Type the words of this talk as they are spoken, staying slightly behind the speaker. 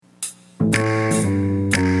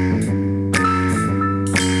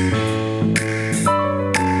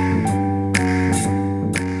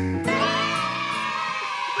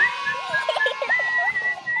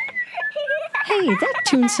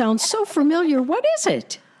sounds so familiar. What is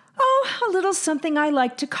it? Oh, a little something I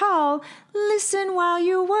like to call Listen While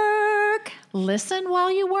You Work. Listen while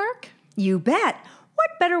you work? You bet. What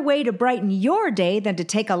better way to brighten your day than to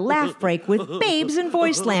take a laugh break with Babes in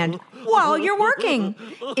Voiceland while you're working?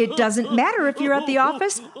 It doesn't matter if you're at the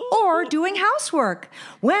office or doing housework.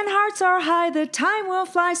 When hearts are high, the time will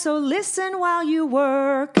fly, so listen while you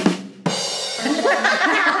work.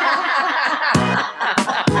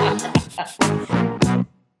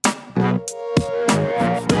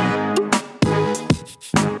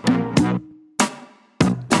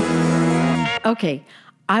 Okay,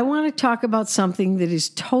 I want to talk about something that is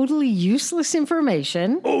totally useless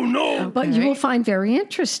information. Oh, no. But you will find very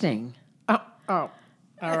interesting. Oh, all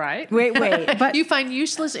right. Wait. But You find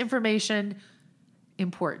useless information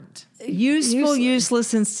important. Useful,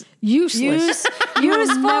 useless, and useless.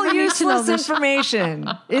 useful, never need to know useless this. information.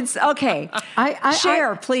 It's okay.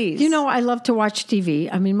 Share, please. You know, I love to watch TV.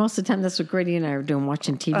 I mean, most of the time that's what Grady and I are doing,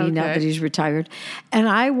 watching TV now Okay. that he's retired. And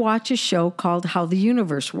I watch a show called How the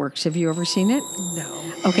Universe Works. Have you ever seen it?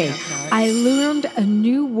 No. Okay. I learned a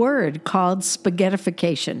new word called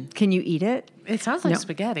spaghettification. Can you eat it? It sounds like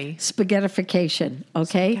spaghetti. Spaghettification,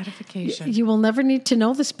 okay? Spaghettification. You will never need to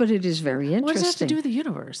know this, but it is very interesting. What does that have to do with the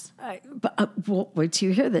universe? Well, wait till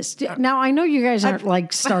you hear this. Now, I know you guys aren't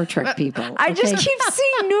like Star Trek people. I just okay? keep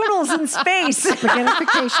seeing noodles in space.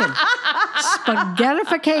 Spaghettification.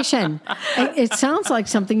 Spaghettification. It sounds like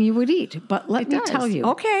something you would eat, but let me does. tell you.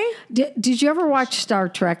 Okay. Did you ever watch Star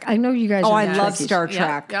Trek? I know you guys Oh, are I Trekkies. love Star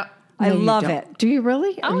Trek. Yeah. I No, you love don't. it. Do you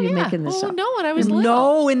really? Or Oh, are you yeah. making this up? No, when I was little.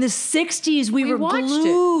 No, in the 60s, we were watched it.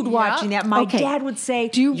 glued Yeah. watching that. My Okay. dad would say,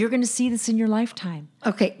 you're going to see this in your lifetime.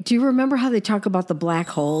 Okay. Do you remember how they talk about the black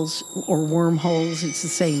holes or wormholes? It's the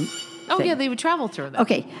same Oh, thing. yeah, they would travel through them.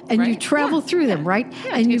 Okay, and you Right? travel Yeah. through them, right?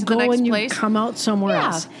 Yeah, and to you get to the go next and you place. come out somewhere Yeah.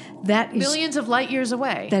 else. That is Millions of light years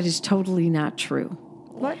away. that is totally not true.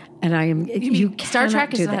 What? And I am. You mean Star cannot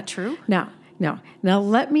Trek is do not that. true? No. Now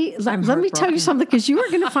let me tell you heartbroken. something because you are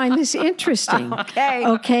going to find this interesting. Okay.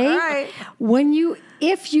 Okay. All right.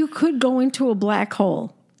 If you could go into a black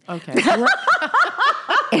hole. Okay.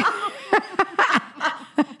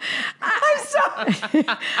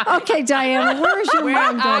 Okay, Diana, where's your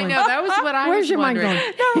mind I going? know, that was what I Where's was your mind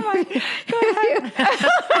wondering. going?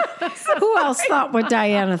 Who else thought what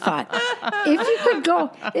Diana thought? If you could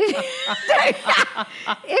go,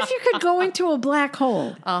 if you could go into a black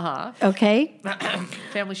hole, okay,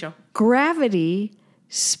 Family show. gravity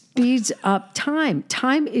speeds up time.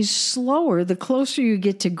 Time is slower the closer you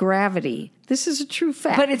get to gravity. This is a true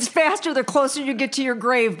fact. But it's faster the closer you get to your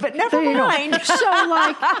grave. But never There you go. mind. So,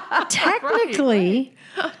 like,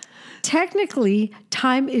 technically,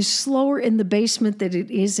 time is slower in the basement than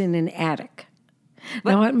it is in an attic.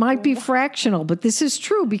 Now, it might be fractional, but this is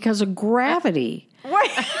true because of gravity.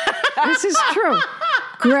 Wait. This is true.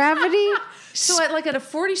 Gravity, So at a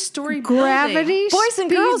 40-story gravity Boys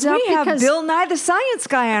and speeds girls, up we have because Bill Nye the Science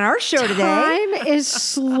Guy on our show today. time is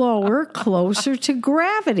slower closer to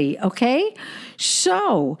gravity, okay?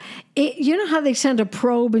 So, you know how they send a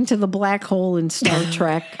probe into the black hole in Star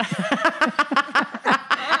Trek?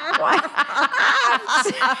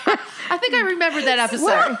 I think I remember that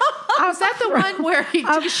episode. Was that the one where he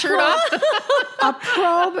took his shirt off? A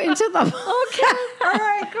probe into the... Okay. All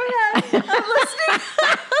right. Go ahead. I'm listening.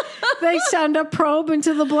 They send a probe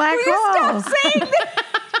into the black Will you hole. stop saying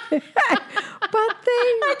that? But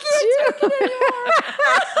they do.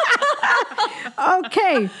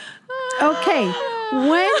 Okay.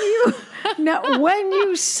 When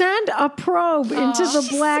you send a probe into the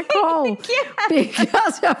black hole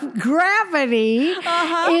because of gravity,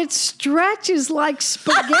 it stretches like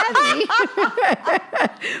spaghetti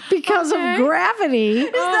because of gravity.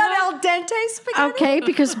 Is that al dente spaghetti? Okay,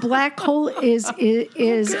 because black hole is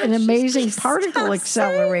an amazing particle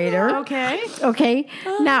accelerator. Okay. Okay.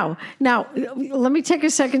 Now, let me take a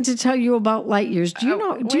second to tell you about light years. Do you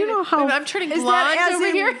know how? I'm turning Is blonde that as over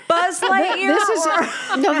in here? Buzz Lightyear?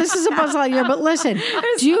 This is a Buzz Lightyear. But listen,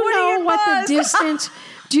 do you Woody know and what Buzz. the distance?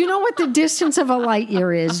 Do you know what the distance of a light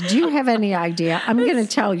year is? Do you have any idea? I'm going to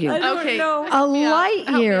tell you. Okay. know. A light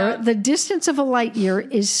Help me year, out. the distance of a light year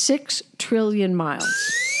is 6 trillion miles.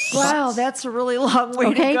 Wow, that's a really long way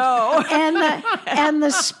Okay, to go. and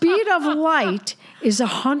the speed of light is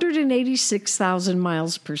 186,000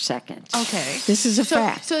 miles per second. Okay. This is a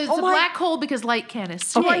fact. So it's a my- black hole because light can't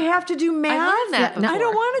escape. Do I have to do math? learned that Yeah, I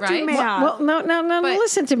don't before, want to do right? math. Well, no, But-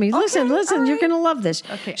 listen to me. Listen. all You're right. going to love this.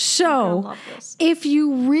 Okay. So, love this. if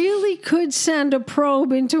you really could send a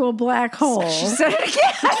probe into a black hole, Say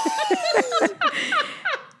it again.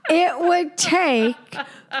 it would take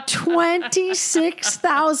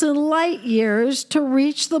 26,000 light years to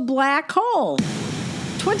reach the black hole.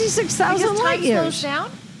 26,000 Because light time years. slows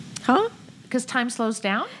down? Huh? Because time slows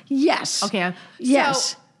down? Yes. Okay.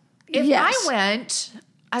 Yes. So if Yes. I went,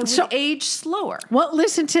 I would So- age slower. Well,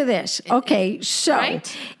 listen to this. Okay, so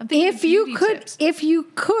Right? I'm thinking if you beauty could, tips. if you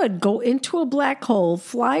could go into a black hole,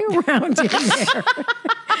 fly around in there,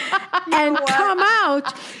 and come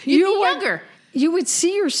out, You'd be would- younger. You would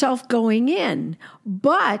see yourself going in,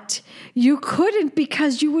 but you couldn't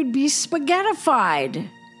because you would be spaghettified.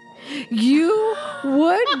 You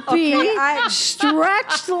would be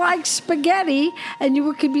stretched like spaghetti, and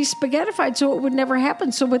you could be spaghettified, so it would never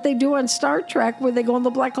happen. So what they do on Star Trek, where they go in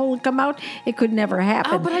the black hole and come out, it could never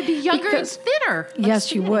happen. Oh, but I'd be younger Because- and thinner. like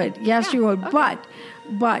Yes, you spaghetti. would. Yes, Yeah, you would. okay.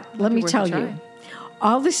 But let me worth a tell you, try.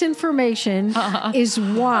 all this information is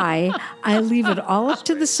why I leave it all up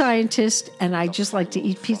to the scientist, and I just like to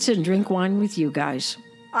eat pizza and drink wine with you guys.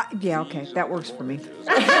 Yeah, okay. That works for me.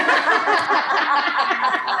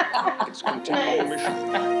 Its continual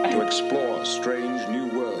mission to explore strange new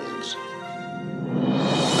worlds.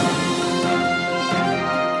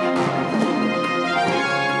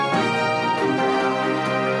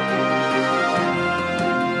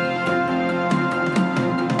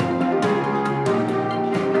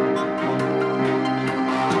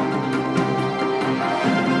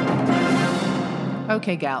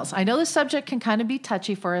 Okay, gals. I know the subject can kind of be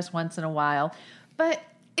touchy for us once in a while, but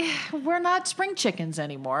we're not spring chickens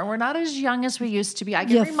anymore. We're not as young as we used to be. I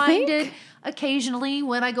get You reminded think? occasionally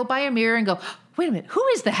when I go by a mirror and go, wait a minute, who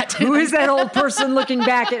is that? Who is that old person looking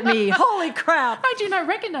back at me? Holy crap. I do not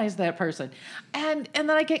recognize that person. And then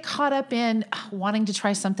I get caught up in wanting to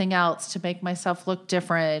try something else to make myself look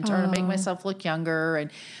different or to make myself look younger.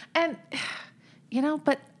 And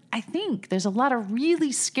but I think there's a lot of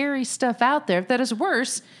really scary stuff out there that is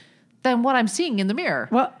worse than what I'm seeing in the mirror.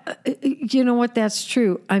 Well, you know what? That's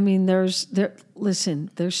true. I mean, there's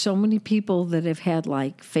so many people that have had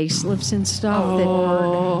like facelifts and stuff.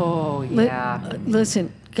 Oh, that, yeah.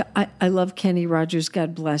 Listen, I love Kenny Rogers.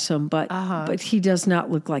 God bless him, but he does not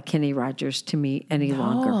look like Kenny Rogers to me any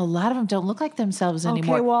longer. Oh, a lot of them don't look like themselves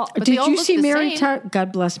anymore. well, But they Did all you look see the Mary? same.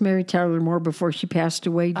 God bless Mary Tyler Moore before she passed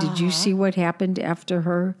away. Did you see what happened after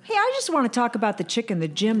her? Hey, I just want to talk about the chick in the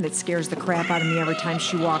gym that scares the crap out of me every time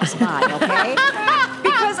she walks by, okay?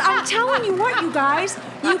 Because I'm telling you what, you guys,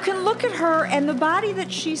 you can look at her and the body that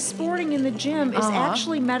she's sporting in the gym is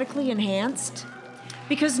actually medically enhanced.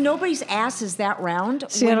 Because nobody's ass is that round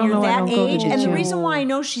See, I when don't you're know. I that don't go to age. the And the gym. reason why I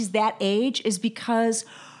know she's that age is because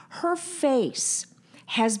her face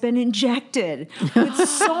has been injected with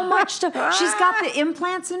so much stuff. She's got the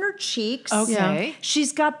implants in her cheeks. Okay. Yeah.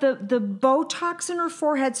 She's got the Botox in her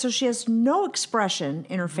forehead, so she has no expression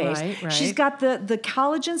in her face. Right. She's got the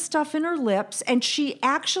collagen stuff in her lips, and she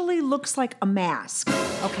actually looks like a mask.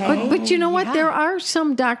 Okay. But you know what? yeah. There are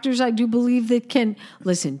some doctors I do believe that can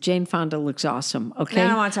listen. Jane Fonda looks awesome. Okay. I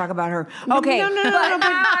don't want to talk about her. Okay. No, but I don't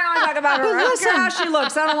want to talk about her. I don't care how she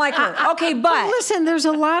looks. I don't like her. Okay, but listen, there's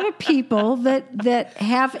a lot of people that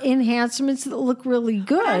have enhancements that look really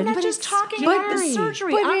good. I'm not But just it's talking about the scary.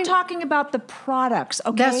 surgery. But I'm talking about the products.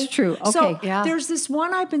 Okay, That's true. So Okay. Yeah. there's this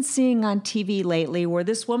one I've been seeing on TV lately where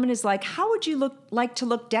this woman is like, "How would you like to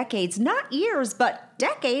look decades, not years, but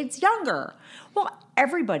decades younger?" Well,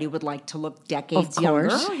 everybody would like to look decades Of younger.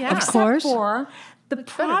 course. Oh, yeah. Of Except course. for the better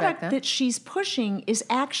back product then. that she's pushing is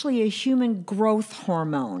actually a human growth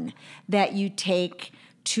hormone that you take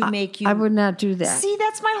to make you. I would not do that. See,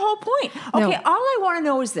 that's my whole point. No. Okay, all I want to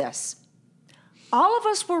know is this. All of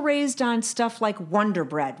us were raised on stuff like Wonder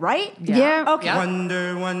Bread, right? Yeah. Okay. Yeah.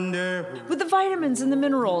 Wonder. With the vitamins and the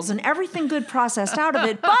minerals and everything good processed out of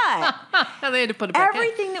it. But And they had to put it back in.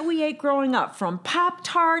 everything that we ate growing up, from Pop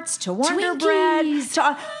Tarts to Wonder Twinkies.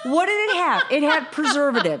 Bread to what did it have? It had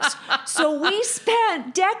preservatives. So we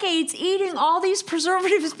spent decades eating all these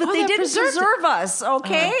preservatives, but Oh, they they're didn't preserved. preserve us,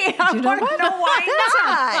 okay? I you know want to what? know why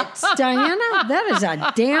not. Diana, that is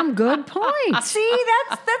a damn good point. See,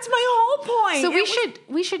 that's my whole point. So It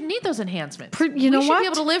we should need those enhancements. You know we should what? be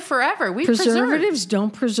able to live forever. We Preservatives don't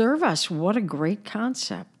preserve us. What a great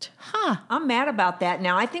concept. I'm mad about that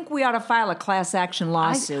now. I think we ought to file a class action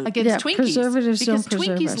lawsuit. against Yeah, Twinkies preservatives because don't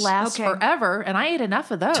preserve Twinkies us. last Okay. forever, and I ate enough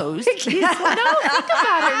of those. No, think about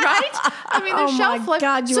it, right? I mean, their Oh, my shelf life.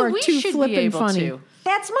 God, you so are we too should flippin' be able funny. to.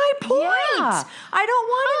 That's my point. Yeah. I don't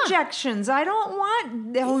want injections. I don't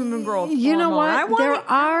want the human growth You know hormone. what? I want There it-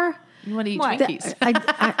 are. You want to eat What? Twinkies?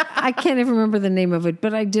 I can't even remember the name of it,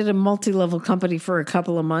 but I did a multi-level company for a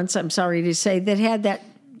couple of months. I'm sorry to say that had that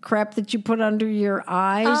crap that you put under your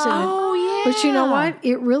eyes. Oh, But you know what?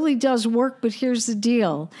 It really does work. But here's the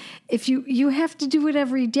deal: if you have to do it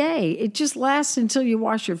every day, it just lasts until you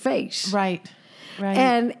wash your face. Right.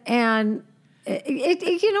 And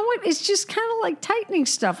you know what? It's just kind of like tightening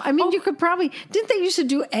stuff. I mean, you could probably didn't they used to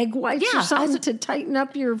do egg whites or something to tighten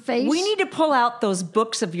up your face? We need to pull out those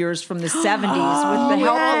books of yours from the 70s with the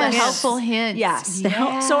helpful hints. Yes.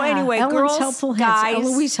 Yeah. So anyway, Ellen's girls, helpful hints. guys,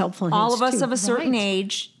 Eloise helpful hints all of us too. of a certain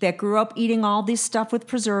age that grew up eating all this stuff with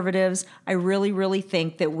preservatives, I really, really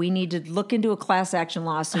think that we need to look into a class action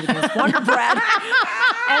lawsuit against Wonder Bread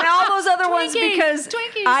and all those other ones because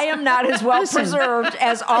I am not as well preserved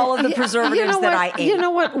as all of the preservatives that I ate. You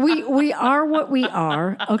know what? We are what we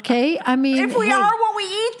are. Okay. I mean, If we are what we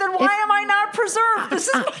eat, then why am I not preserved? This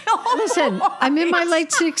is my whole Listen, I'm in my late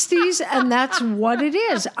 60s, and that's what it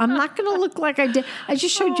is. I'm not going to look like I did. I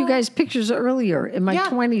just showed you guys pictures earlier in my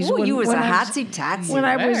 20s. Ooh, you was a I hotsy-totsy. When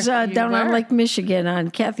I was You down on were. Lake Michigan on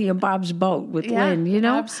Kathy and Bob's boat with Yeah, Lynn, you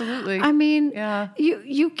know? absolutely. I mean, Yeah.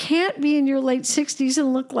 you can't be in your late 60s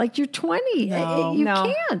and look like you're 20. No. You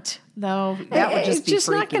No. can't. No. That would just it's be just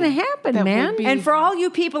not freaky. going to happen, That would man. be- And for all you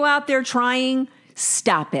people out there trying,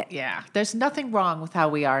 stop it. Yeah. There's nothing wrong with how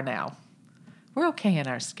we are now. We're okay in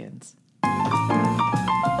our skins.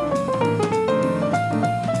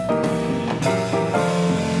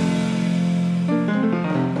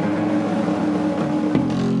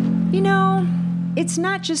 You know, it's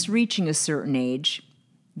not just reaching a certain age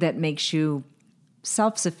that makes you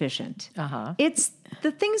self-sufficient. Uh-huh. It's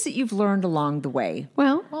the things that you've learned along the way.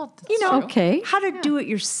 Well, that's You know, true. okay. how to do it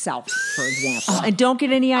yourself, for example. And don't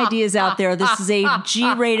get any ideas out there. This is a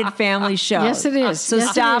G-rated family show. Yes, it is. So Yes,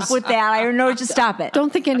 it stop is. with that. I know, just stop it.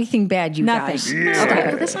 Don't think anything bad, you Nothing. guys.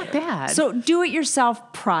 Oh, that's not bad. So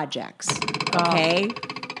do-it-yourself projects, okay?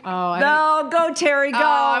 oh, No, go, Terry, go.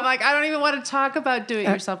 I'm like, I don't even want to talk about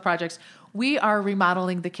do-it-yourself projects. We are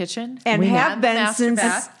remodeling the kitchen. and We have the been master since,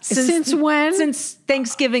 bath. Since when? Since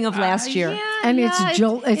Thanksgiving of last year. And it's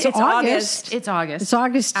it's August. It's August. It's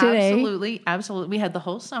August today. Absolutely. We had the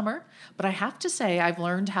whole summer, but I have to say I've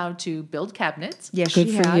learned how to build cabinets. Yes, Good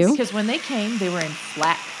she for has. you. Because when they came, they were in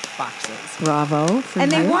flat boxes. Bravo. For And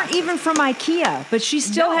they you. weren't even from IKEA, but she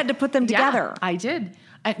still had to put them together Yeah, I did.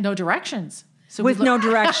 No directions. So with we no looked-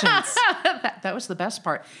 directions. that was the best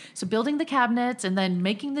part. So building the cabinets and then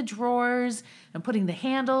making the drawers and putting the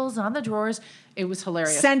handles on the drawers, it was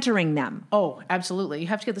hilarious. Centering them. Oh, absolutely. You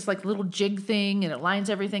have to get this like little jig thing and it lines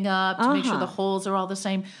everything up to make sure the holes are all the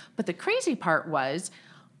same. But the crazy part was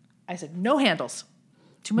I said, no handles.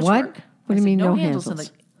 Too much What? work. What do I you said, mean no handles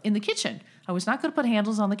handles? in the kitchen? I was not going to put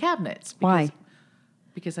handles on the cabinets. Why?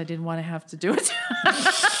 Because I didn't want to have to do it.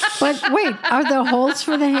 But wait, are there holes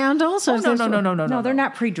for the handles? Or is no, there- No, they're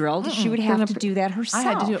not pre-drilled. She would have to do that herself. I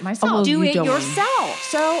had to do it myself. Oh, well, Do you it don't. yourself.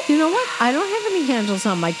 So You know what? I don't have any handles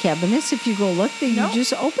on my cabinets. If you go look, then you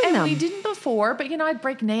just open and them. we didn't before, but I'd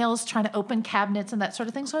break nails trying to open cabinets and that sort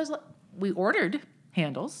of thing. So I was like, we ordered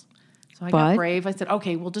handles. So I But- got brave. I said,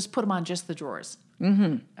 okay, we'll just put them on just the drawers.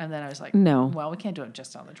 Mm-hmm. And then I was like, No. well, we can't do it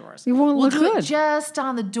just on the drawers. It won't we'll look do good. it just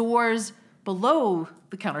on the doors below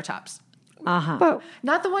the countertops. But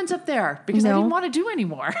Not the ones up there because I No. didn't want to do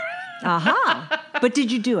anymore. But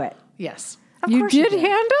did you do it? Yes. you course you did did.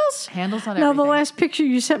 handles? Handles on Now, the everything. last picture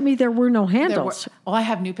you sent me, there were no There were, handles. I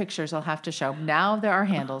have new pictures I'll have to show. Now there are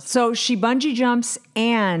handles. So she bungee jumps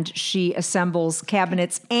and she assembles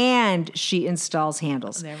cabinets and she installs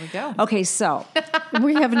handles. There we go. Okay, so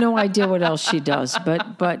We have no idea what else she does, but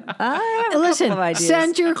I have a listen, couple of ideas.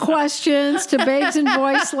 send your questions to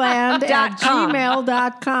babesandvoiceland at .com.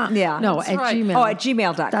 gmail.com. Yeah. No, That's at right. gmail. Oh, at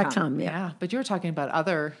gmail.com. .com, yeah. Yeah, but you were talking about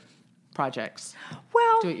other projects.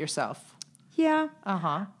 Well, Do it yourself. yeah.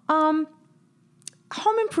 Uh-huh.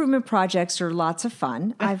 Home improvement projects are lots of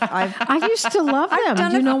fun. I've I used to love them.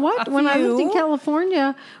 done You a know what? When I lived in few.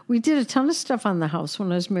 California, we did a ton of stuff on the house when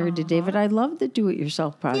I was married to David. I loved the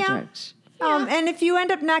do-it-yourself projects. and if you end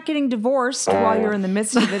up not getting divorced while you're in the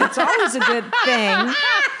midst of it, it's always a good thing.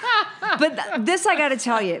 But this I got to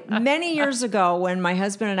tell you, many years ago when my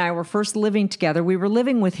husband and I were first living together, we were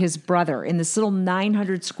living with his brother in this little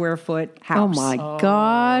 900 square foot Oh house. my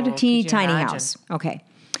God. Teeny Could you tiny imagine? house. Okay.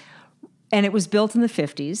 And it was built in the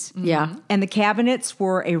 50s. Yeah. And the cabinets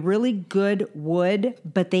were a really good wood,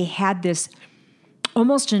 but they had this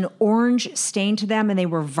almost an orange stain to them and they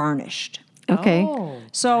were varnished. Okay. Oh,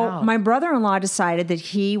 So wow. my brother-in-law decided that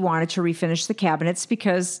he wanted to refinish the cabinets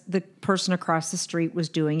because the person across the street was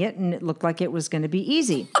doing it and it looked like it was going to be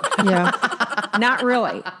easy. Yeah. Not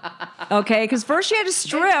really. Okay, because first you had to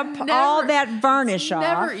strip all that varnish off.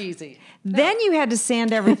 Never easy. Then you had to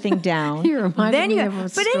sand everything down. You reminded then me of a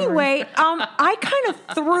But story. anyway, I kind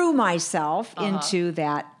of threw myself into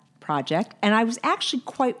that project, and I was actually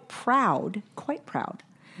quite proud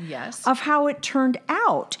Yes. of how it turned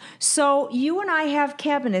out. So you and I have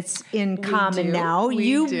cabinets in common do. now. We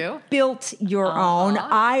You do. built your own.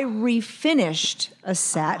 I refinished a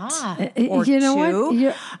set or You know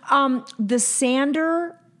two. what? The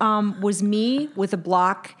sander was me with a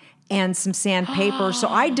block and some sandpaper. So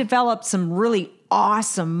I developed some really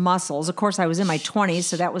awesome muscles. Of course, I was in my 20s,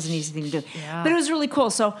 so that was an easy thing to do. Yeah. But it was really cool.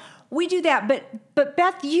 So we do that. But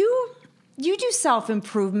Beth, you do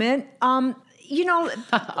self-improvement.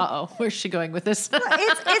 Where's she going with this?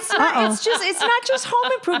 It's not just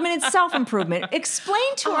home improvement, it's self-improvement.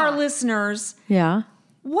 Explain to our listeners Yeah.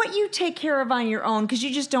 what you take care of on your own, because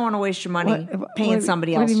you just don't want to waste your money paying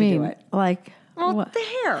somebody else what do you to mean? do it. Like, Well, what? the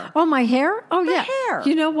hair. Oh, my hair? Oh, yeah. hair.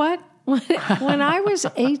 You know what? When I was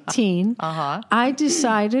 18, I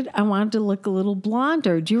decided I wanted to look a little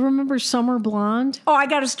blonder. Do you remember Summer Blonde? Oh, I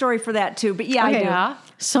got a story for that too, but yeah, I do. Yeah.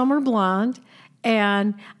 Summer Blonde.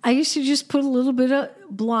 And I used to just put a little bit of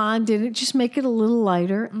blonde in it, just make it a little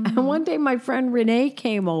lighter. And one day my friend Renee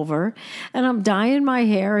came over and I'm dyeing my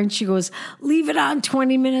hair and she goes, leave it on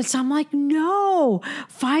 20 minutes. I'm like, no,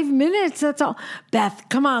 5 minutes. That's all. Beth,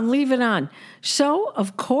 come on, leave it on. So,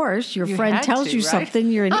 of course, your friend had tells to, you right? something.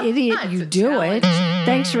 You're an idiot. It's You a do it.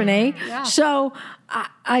 Thanks, Renee. Yeah. So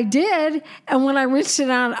I did. And when I rinsed it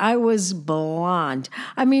on, I was blonde.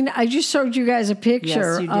 I mean, I just showed you guys a picture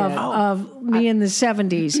Yes, you did. of me in the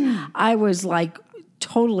 70s. I was like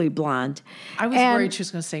totally blonde. I was And- worried she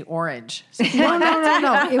was going to say orange.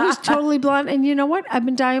 No. It was totally blonde. And you know what? I've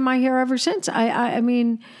been dyeing my hair ever since. I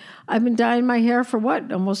mean, I've been dyeing my hair for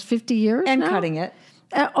what? Almost 50 years And now? cutting it.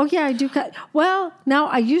 Oh, yeah, I do cut. Well, now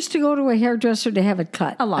I used to go to a hairdresser to have it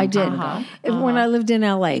cut. A long I did. time ago. When I lived in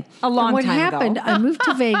L.A. A long and what time ago. happened, I moved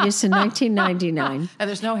to Vegas in 1999. And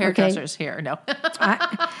there's no hairdressers here. No.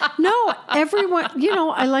 No, everyone,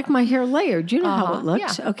 I like my hair layered. You know how it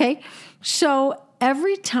looks, yeah. okay? So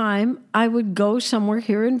every time I would go somewhere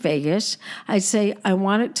here in Vegas, I'd say, I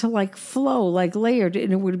want it to like flow, like layered,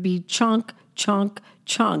 and it would be chunk, chunk,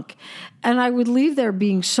 chunk. And I would leave there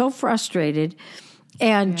being so frustrated.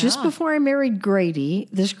 And just before I married Grady,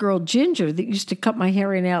 this girl Ginger that used to cut my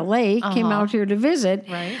hair in L.A. came out here to visit.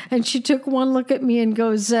 Right. And she took one look at me and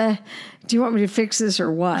goes, do you want me to fix this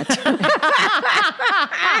or what?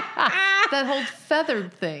 That whole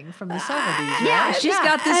feathered thing from the 70s. Yeah, she's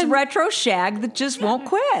got this retro shag that just won't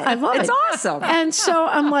quit. I love it's it. awesome. And so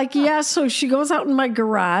I'm like, yeah. So she goes out in my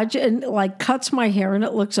garage and like cuts my hair and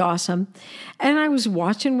it looks awesome. And I was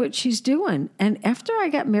watching what she's doing. And after I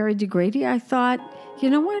got married to Grady, I thought, you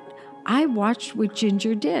know what? I watched what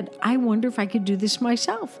Ginger did. I wonder if I could do this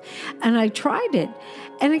myself. And I tried it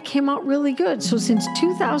and it came out really good. So since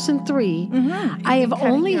 2003, I have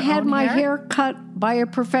only your had own my hair? hair cut by a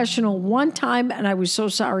professional one time and I was so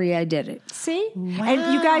sorry I did it. See?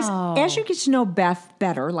 And you guys, as you get to know Beth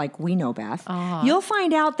better, like we know Beth, you'll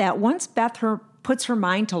find out that once Beth puts her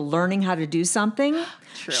mind to learning how to do something,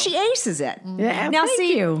 she aces it. Yeah, Now, thank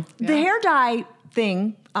see, you. the hair dye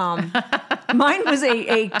thing, mine was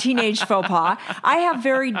a teenage faux pas. I have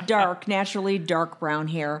very dark, naturally dark brown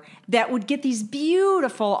hair that would get these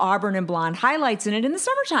beautiful auburn and blonde highlights in it in the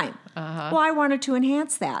summertime. Well, I wanted to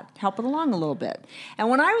enhance that, help it along a little bit. And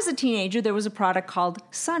when I was a teenager, there was a product called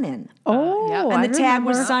Sun In. Oh, yeah. And I the tag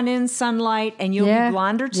was remember. sun in, sunlight, and you'll Yeah. be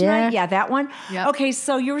blonder tonight. Yeah. Yeah, that one. Yep. Okay,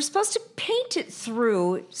 so you were supposed to paint it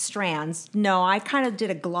through strands. No, I kind of did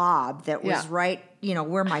a glob that was Yeah. right,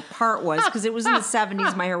 where my part was, because it was in the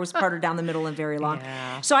 70s. My hair was parted down the middle and very long.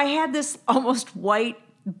 Yeah. So I had this almost white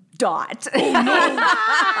dot where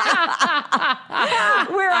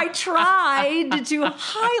I tried to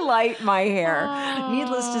highlight my hair.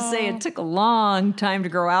 Needless to say, it took a long time to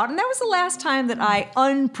grow out, and that was the last time that I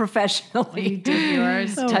unprofessionally Did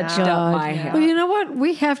yours? touched God. up my hair. Well, you know what?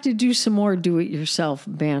 We have to do some more do-it-yourself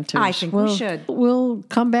banter. I think we should. We'll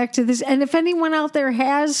come back to this. And if anyone out there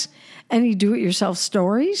has any do-it-yourself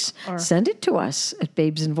stories, send it to us at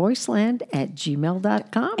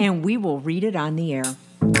babesinvoiceland@gmail.com. And we will read it on the air.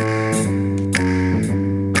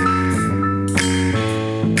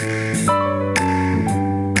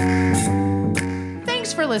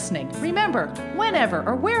 Thanks for listening. Remember, whenever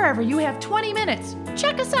or wherever you have 20 minutes,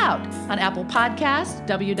 check us out on Apple Podcasts,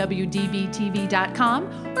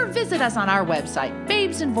 www.dbtv.com, or visit us on our website,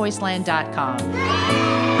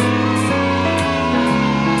 babesinvoiceland.com.